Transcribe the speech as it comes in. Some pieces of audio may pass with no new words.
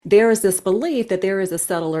there is this belief that there is a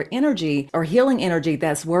subtler energy or healing energy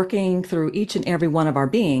that's working through each and every one of our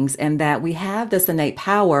beings, and that we have this innate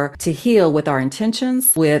power to heal with our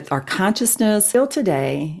intentions, with our consciousness. Still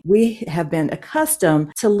today, we have been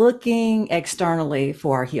accustomed to looking externally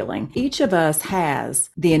for our healing. Each of us has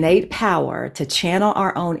the innate power to channel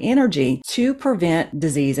our own energy to prevent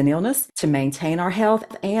disease and illness, to maintain our health,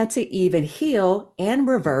 and to even heal and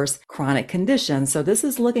reverse chronic conditions. So this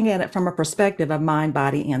is looking at it from a perspective of mind,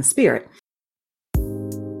 body, and spirit.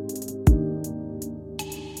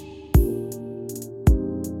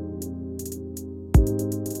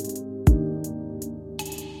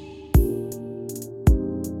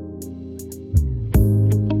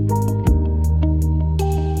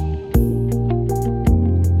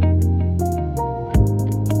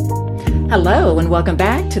 Hello, and welcome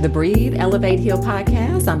back to the Breathe, Elevate, Heal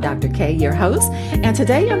podcast. I'm Dr. K, your host, and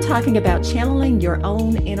today I'm talking about channeling your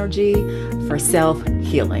own energy for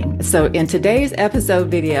self-healing. So in today's episode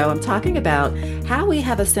video, I'm talking about how we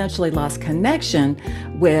have essentially lost connection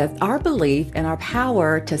with our belief and our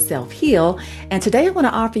power to self-heal. And today I want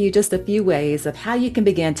to offer you just a few ways of how you can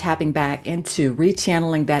begin tapping back into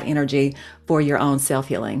rechanneling that energy for your own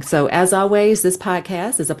self-healing. So as always, this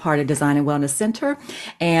podcast is a part of Design and Wellness Center,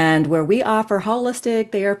 and where we offer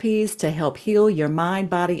holistic therapies to help heal your mind,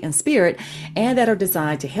 body, and spirit, and that are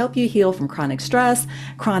designed to help you heal from chronic stress,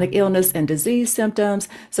 chronic illness, and disease symptoms.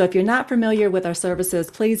 So if you're not familiar with our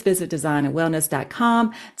services, please visit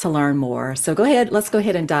designandwellness.com to learn more. So let's go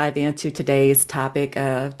ahead and dive into today's topic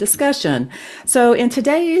of discussion. So in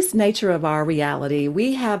today's nature of our reality,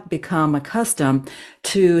 we have become accustomed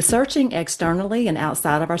to searching externally and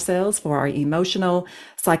outside of ourselves for our emotional,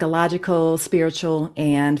 psychological, spiritual,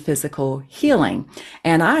 and physical healing.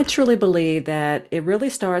 And I truly believe that it really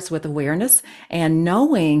starts with awareness and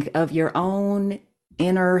knowing of your own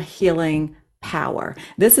inner healing power.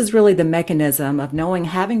 This is really the mechanism of knowing,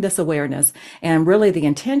 having this awareness, and really the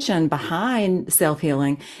intention behind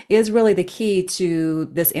self-healing is really the key to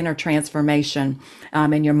this inner transformation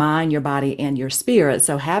in your mind, your body, and your spirit.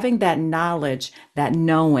 So having that knowledge, that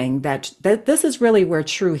knowing that this is really where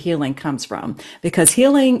true healing comes from, because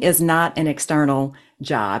healing is not an external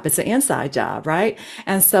job. It's an inside job, right?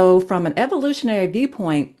 And so from an evolutionary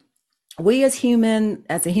viewpoint, we as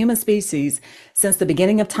a human species, since the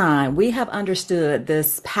beginning of time, we have understood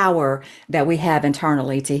this power that we have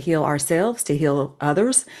internally to heal ourselves, to heal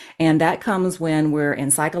others. And that comes when we're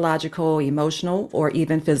in psychological, emotional, or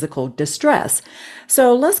even physical distress.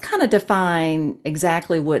 So let's kind of define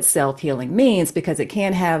exactly what self-healing means, because it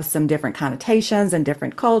can have some different connotations in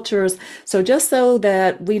different cultures. So just so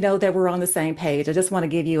that we know that we're on the same page, I just want to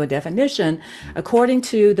give you a definition according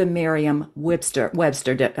to the Merriam-Webster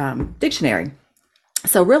dictionary.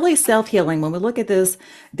 So really self-healing, when we look at this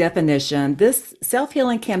definition, this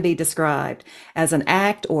self-healing can be described as an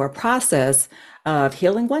act or a process of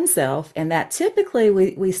healing oneself. And that typically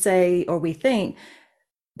we say, or we think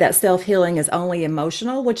that self-healing is only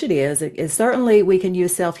emotional, which it is. It is certainly, we can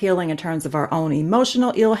use self-healing in terms of our own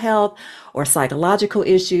emotional ill health or psychological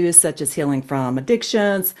issues, such as healing from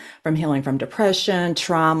addictions, from healing from depression,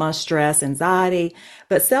 trauma, stress, anxiety.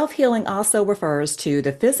 But self-healing also refers to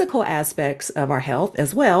the physical aspects of our health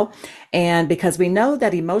as well. And because we know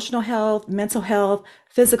that emotional health, mental health,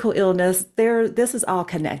 physical illness, this is all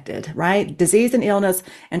connected, right? Disease and illness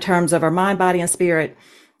in terms of our mind, body, and spirit,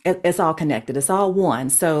 it's all connected. It's all one.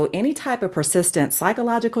 So any type of persistent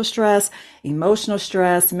psychological stress, emotional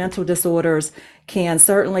stress, mental disorders can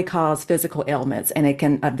certainly cause physical ailments, and it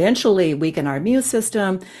can eventually weaken our immune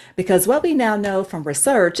system, because what we now know from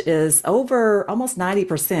research is over almost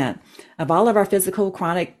 90% of all of our physical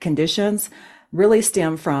chronic conditions really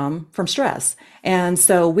stem from stress. And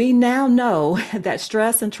so we now know that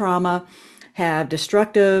stress and trauma have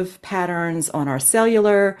destructive patterns on our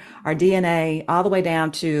cellular, our DNA, all the way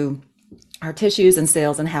down to our tissues and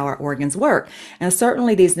cells and how our organs work. And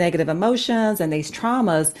certainly these negative emotions and these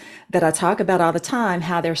traumas that I talk about all the time,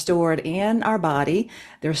 how they're stored in our body,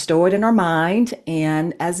 they're stored in our mind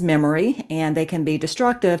and as memory, and they can be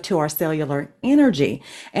destructive to our cellular energy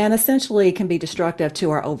and essentially can be destructive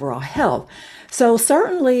to our overall health. So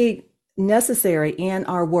certainly necessary in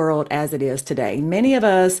our world as it is today. Many of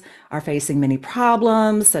us are facing many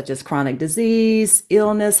problems such as chronic disease,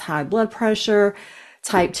 illness, high blood pressure,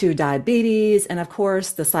 type 2 diabetes, and of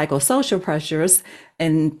course the psychosocial pressures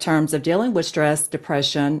in terms of dealing with stress,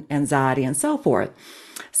 depression, anxiety, and so forth.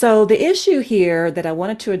 So the issue here that I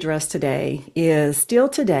wanted to address today is, still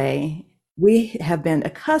today, we have been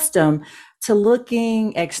accustomed to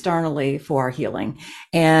looking externally for our healing.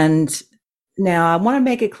 And Now, I want to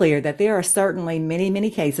make it clear that there are certainly many, many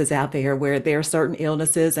cases out there where there are certain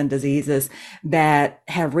illnesses and diseases that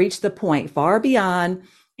have reached the point far beyond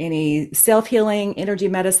any self-healing, energy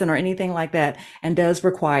medicine, or anything like that, and does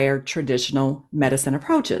require traditional medicine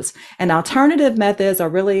approaches. And alternative methods are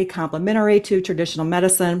really complementary to traditional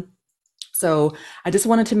medicine. So I just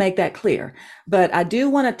wanted to make that clear. But I do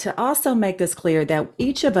want to also make this clear that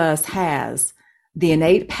each of us has the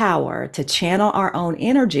innate power to channel our own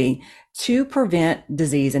energy to prevent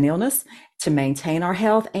disease and illness, to maintain our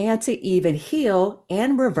health, and to even heal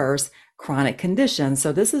and reverse chronic conditions.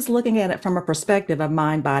 So this is looking at it from a perspective of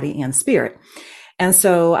mind, body, and spirit. And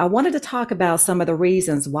so I wanted to talk about some of the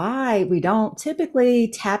reasons why we don't typically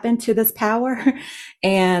tap into this power.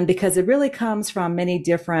 And because it really comes from many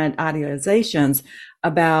different idealizations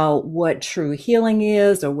about what true healing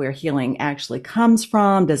is or where healing actually comes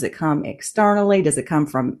from. Does it come externally? Does it come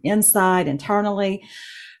from inside, internally?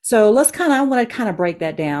 So I want to kind of break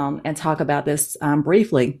that down and talk about this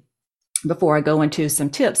briefly before I go into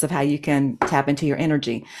some tips of how you can tap into your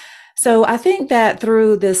energy. So I think that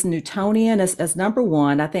through this Newtonian as number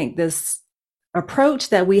one, I think this approach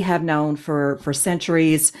that we have known for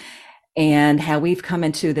centuries and how we've come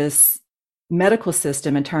into this medical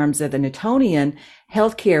system in terms of the Newtonian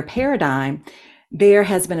healthcare paradigm, there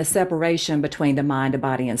has been a separation between the mind, the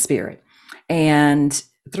body, and spirit. And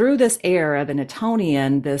through this era, the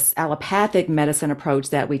Newtonian, this allopathic medicine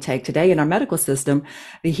approach that we take today in our medical system,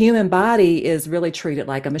 the human body is really treated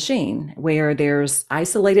like a machine where there's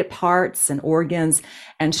isolated parts and organs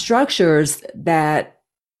and structures that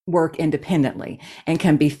work independently and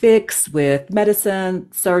can be fixed with medicine,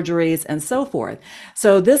 surgeries, and so forth.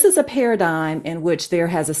 So this is a paradigm in which there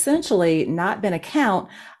has essentially not been account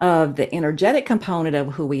of the energetic component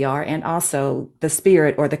of who we are and also the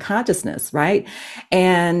spirit or the consciousness, right?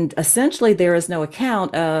 And essentially there is no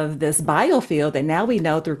account of this biofield that now we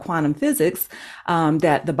know through quantum physics,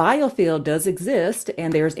 that the biofield does exist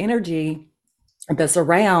and there's energy that's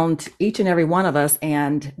around each and every one of us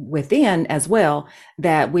and within as well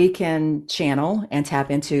that we can channel and tap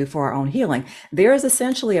into for our own healing. There is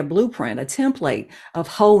essentially a blueprint, a template of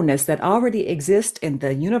wholeness that already exists in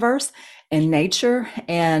the universe, in nature,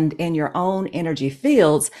 and in your own energy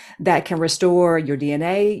fields that can restore your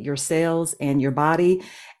DNA, your cells, and your body,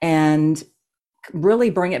 and really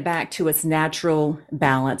bring it back to its natural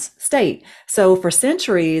balanced state. So for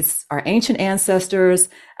centuries, our ancient ancestors,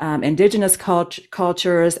 indigenous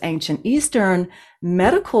cultures, ancient Eastern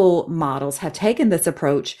medical models have taken this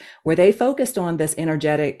approach where they focused on this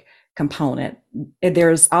energetic component.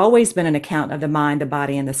 There's always been an account of the mind, the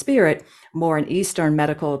body, and the spirit, more in Eastern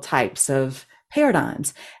medical types of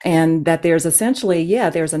paradigms. And that there's essentially,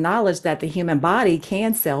 there's a knowledge that the human body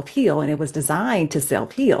can self-heal and it was designed to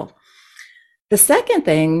self-heal. The second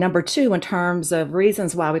thing, number two, in terms of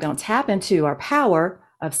reasons why we don't tap into our power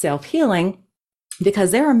of self-healing,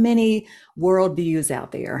 because there are many worldviews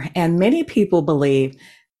out there, and many people believe,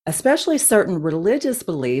 especially certain religious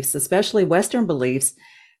beliefs, especially Western beliefs,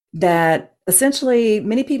 that essentially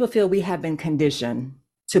many people feel we have been conditioned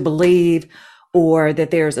to believe, or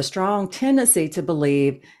that there's a strong tendency to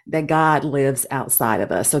believe that God lives outside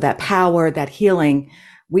of us. So that power, that healing,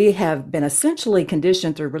 we have been essentially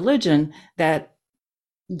conditioned through religion that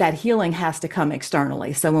healing has to come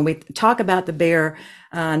externally. So when we talk about the bare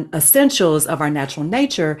essentials of our natural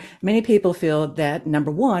nature, many people feel that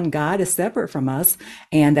number one, God is separate from us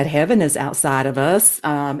and that heaven is outside of us,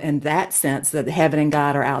 in that sense that heaven and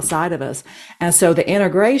God are outside of us. And so the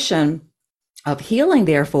integration of healing,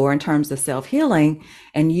 therefore, in terms of self-healing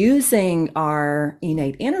and using our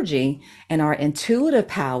innate energy and our intuitive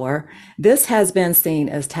power, this has been seen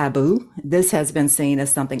as taboo. This has been seen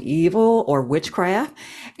as something evil or witchcraft.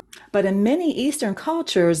 But in many Eastern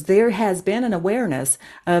cultures, there has been an awareness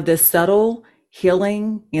of this subtle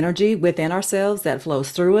healing energy within ourselves that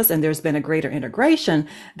flows through us. And there's been a greater integration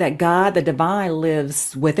that God, the divine,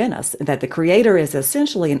 lives within us, that the creator is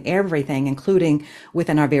essentially in everything, including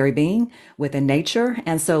within our very being, within nature.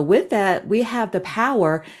 And so with that, we have the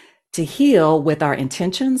power to heal with our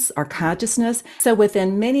intentions, our consciousness. So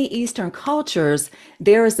within many Eastern cultures,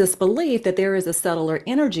 there is this belief that there is a subtler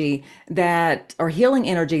energy or healing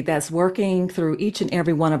energy that's working through each and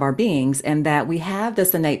every one of our beings, and that we have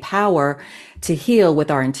this innate power to heal with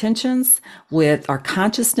our intentions, with our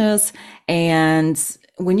consciousness. And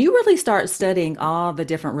when you really start studying all the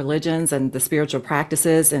different religions and the spiritual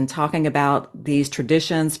practices and talking about these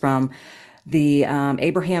traditions from the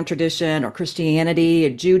Abraham tradition or Christianity,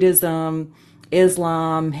 Judaism,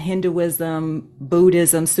 Islam, Hinduism,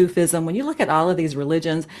 Buddhism, Sufism, when you look at all of these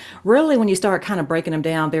religions, really when you start kind of breaking them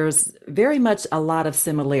down, there's very much a lot of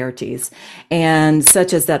similarities. And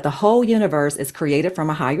such as that the whole universe is created from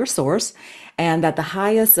a higher source, and that the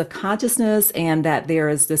highest of consciousness, and that there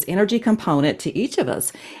is this energy component to each of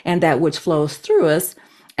us, and that which flows through us.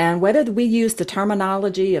 And whether we use the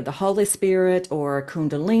terminology of the Holy Spirit or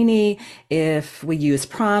Kundalini, if we use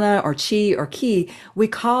prana or chi or ki, we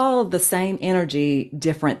call the same energy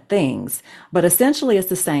different things, but essentially it's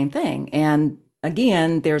the same thing. And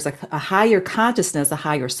again, there's a higher consciousness, a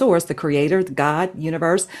higher source, the creator, the God,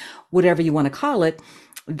 universe, whatever you want to call it.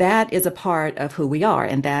 That is a part of who we are.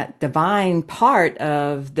 And that divine part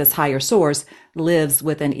of this higher source lives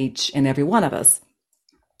within each and every one of us.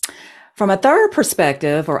 From a third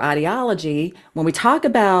perspective or ideology, when we talk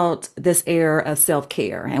about this era of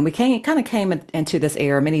self-care, and we kind of came into this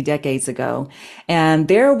era many decades ago, and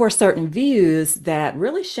there were certain views that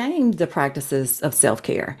really shamed the practices of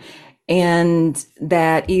self-care. And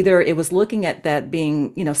that either it was looking at that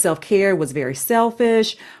being, self-care was very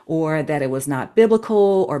selfish, or that it was not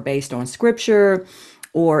biblical or based on scripture,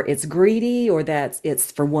 or it's greedy, or that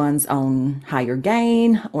it's for one's own higher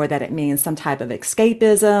gain, or that it means some type of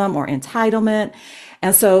escapism or entitlement.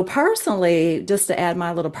 And so personally, just to add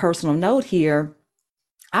my little personal note here,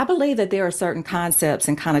 I believe that there are certain concepts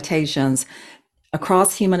and connotations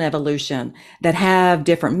across human evolution that have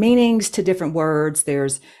different meanings to different words.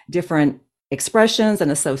 There's different expressions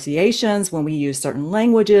and associations when we use certain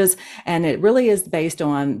languages, and it really is based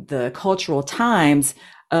on the cultural times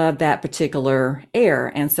of that particular era.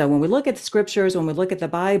 And so when we look at the scriptures, when we look at the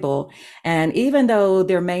Bible, and even though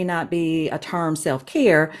there may not be a term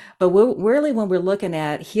self-care, but really when we're looking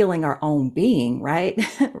at healing our own being, right?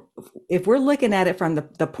 If we're looking at it from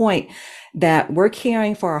the point that we're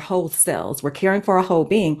caring for our whole selves, we're caring for our whole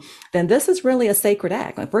being, then this is really a sacred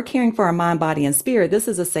act. If we're caring for our mind, body, and spirit, this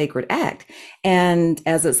is a sacred act. And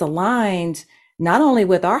as it's aligned not only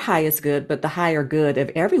with our highest good, but the higher good of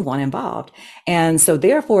everyone involved. And so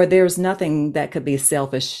therefore, there's nothing that could be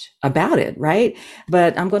selfish about it, right?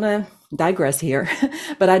 But I'm going to digress here.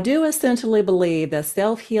 But I do essentially believe that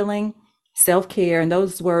self-healing, self-care, and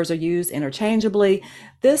those words are used interchangeably.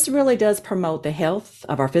 This really does promote the health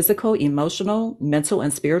of our physical, emotional, mental,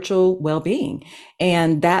 and spiritual well-being,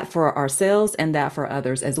 and that for ourselves and that for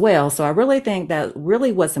others as well. So I really think that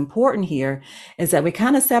really what's important here is that we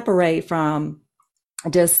kind of separate from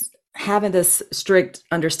just having this strict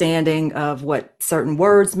understanding of what certain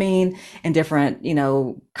words mean in different,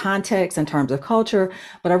 contexts in terms of culture.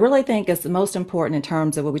 But I really think it's the most important in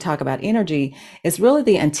terms of when we talk about energy is really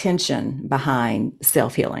the intention behind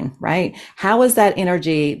self-healing, right? How is that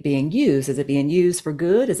energy being used? Is it being used for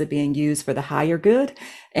good? Is it being used for the higher good?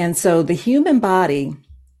 And so the human body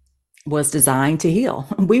was designed to heal.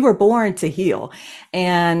 We were born to heal.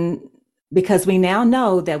 And because we now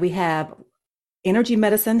know that we have energy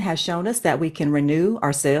medicine has shown us that we can renew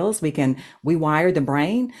our cells. We can rewire the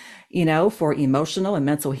brain, for emotional and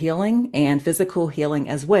mental healing and physical healing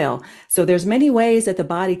as well. So there's many ways that the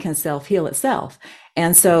body can self-heal itself.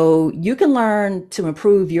 And so you can learn to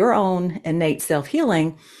improve your own innate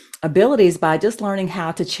self-healing abilities by just learning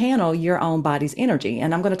how to channel your own body's energy.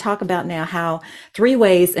 And I'm going to talk about now 3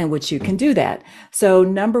 ways in which you can do that. So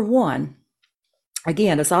number 1,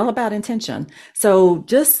 again, it's all about intention. So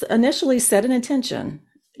just initially set an intention.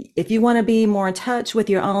 If you want to be more in touch with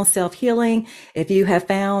your own self-healing, if you have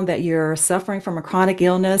found that you're suffering from a chronic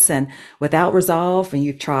illness and without resolve, and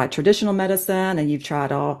you've tried traditional medicine and you've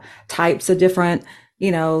tried all types of different,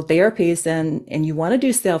 therapies, and you want to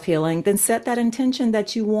do self-healing, then set that intention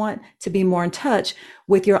that you want to be more in touch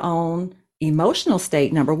with your own emotional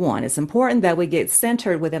state. Number 1, it's important that we get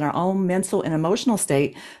centered within our own mental and emotional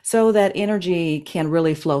state so that energy can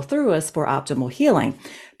really flow through us for optimal healing.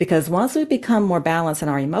 Because once we become more balanced in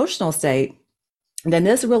our emotional state, then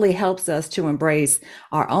this really helps us to embrace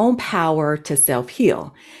our own power to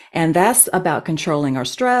self-heal. And that's about controlling our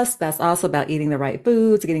stress. That's also about eating the right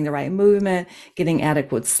foods, getting the right movement, getting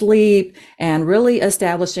adequate sleep, and really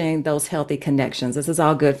establishing those healthy connections. This is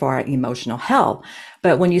all good for our emotional health.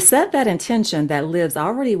 But when you set that intention that lives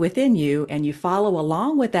already within you and you follow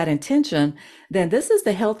along with that intention, then this is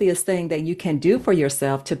the healthiest thing that you can do for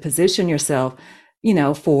yourself to position yourself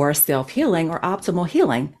for self-healing or optimal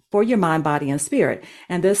healing for your mind, body, and spirit.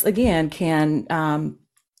 And this, again, can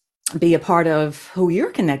be a part of who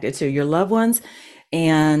you're connected to, your loved ones,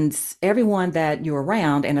 and everyone that you're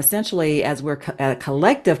around. And essentially, as we're a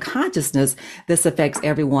collective consciousness, this affects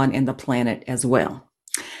everyone in the planet as well.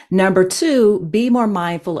 Number two, be more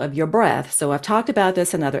mindful of your breath. So I've talked about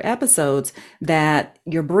this in other episodes that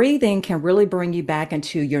your breathing can really bring you back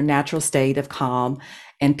into your natural state of calm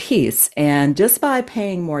and peace. And just by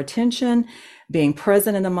paying more attention, being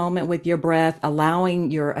present in the moment with your breath,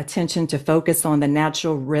 allowing your attention to focus on the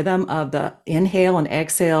natural rhythm of the inhale and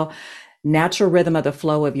exhale, natural rhythm of the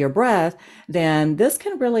flow of your breath, then this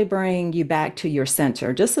can really bring you back to your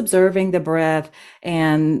center. Just observing the breath,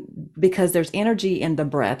 and because there's energy in the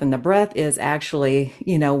breath, and the breath is actually,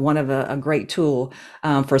 one of a great tool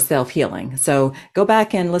for self-healing. So go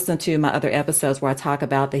back and listen to my other episodes where I talk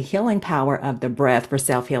about the healing power of the breath for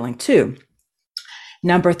self-healing too.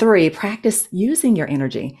 Number three, practice using your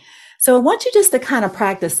energy. So I want you just to kind of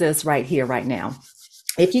practice this right here, right now.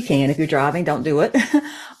 If you can, if you're driving, don't do it.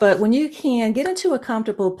 But when you can, get into a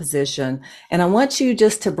comfortable position. And I want you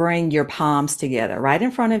just to bring your palms together right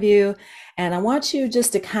in front of you. And I want you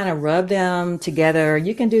just to kind of rub them together.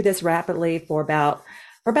 You can do this rapidly for about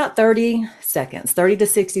 30 seconds, 30 to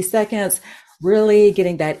 60 seconds, really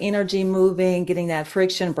getting that energy moving, getting that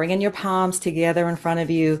friction, bringing your palms together in front of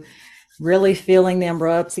you, really feeling them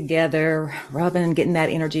rub together, rubbing, getting that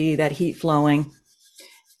energy, that heat flowing.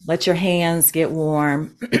 Let your hands get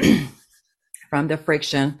warm from the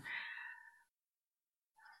friction.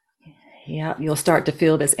 Yeah, you'll start to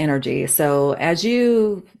feel this energy. So as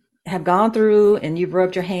you have gone through and you've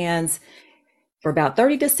rubbed your hands for about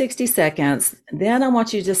 30 to 60 seconds, then I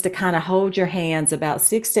want you just to kind of hold your hands about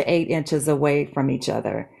 6 to 8 inches away from each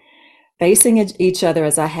other, facing each other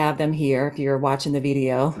as I have them here, if you're watching the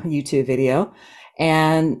video, YouTube video.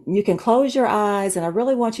 And you can close your eyes, and I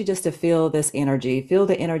really want you just to feel this energy, feel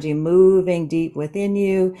the energy moving deep within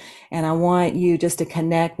you. And I want you just to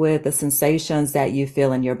connect with the sensations that you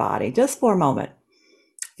feel in your body, just for a moment.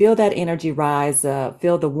 Feel that energy rise up,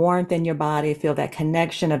 feel the warmth in your body, feel that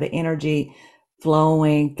connection of the energy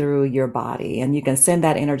flowing through your body. And you can send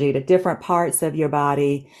that energy to different parts of your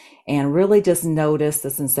body and really just notice the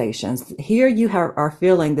sensations. Here you are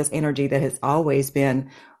feeling this energy that has always been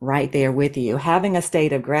right there with you, having a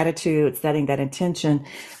state of gratitude, setting that intention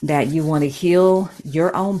that you want to heal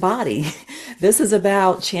your own body. This is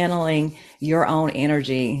about channeling your own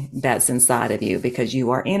energy that's inside of you, because you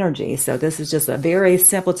are energy. So this is just a very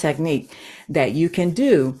simple technique that you can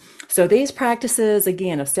do. So these practices,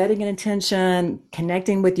 again, of setting an intention,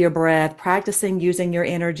 connecting with your breath, practicing using your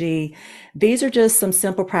energy, these are just some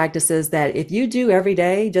simple practices that if you do every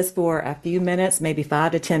day, just for a few minutes, maybe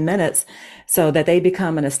 5 to 10 minutes, so that they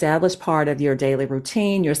become an established part of your daily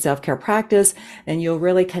routine, your self-care practice, then you'll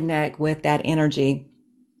really connect with that energy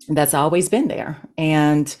that's always been there.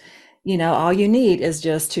 And, all you need is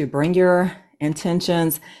just to bring your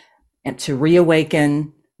intentions and to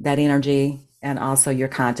reawaken that energy and also your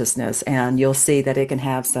consciousness, and you'll see that it can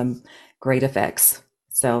have some great effects.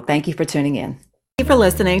 So thank you for tuning in. Thank you for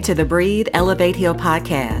listening to the Breathe, Elevate, Heal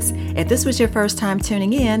podcast. If this was your first time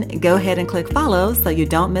tuning in, go ahead and click follow so you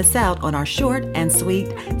don't miss out on our short and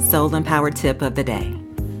sweet soul-empowered tip of the day.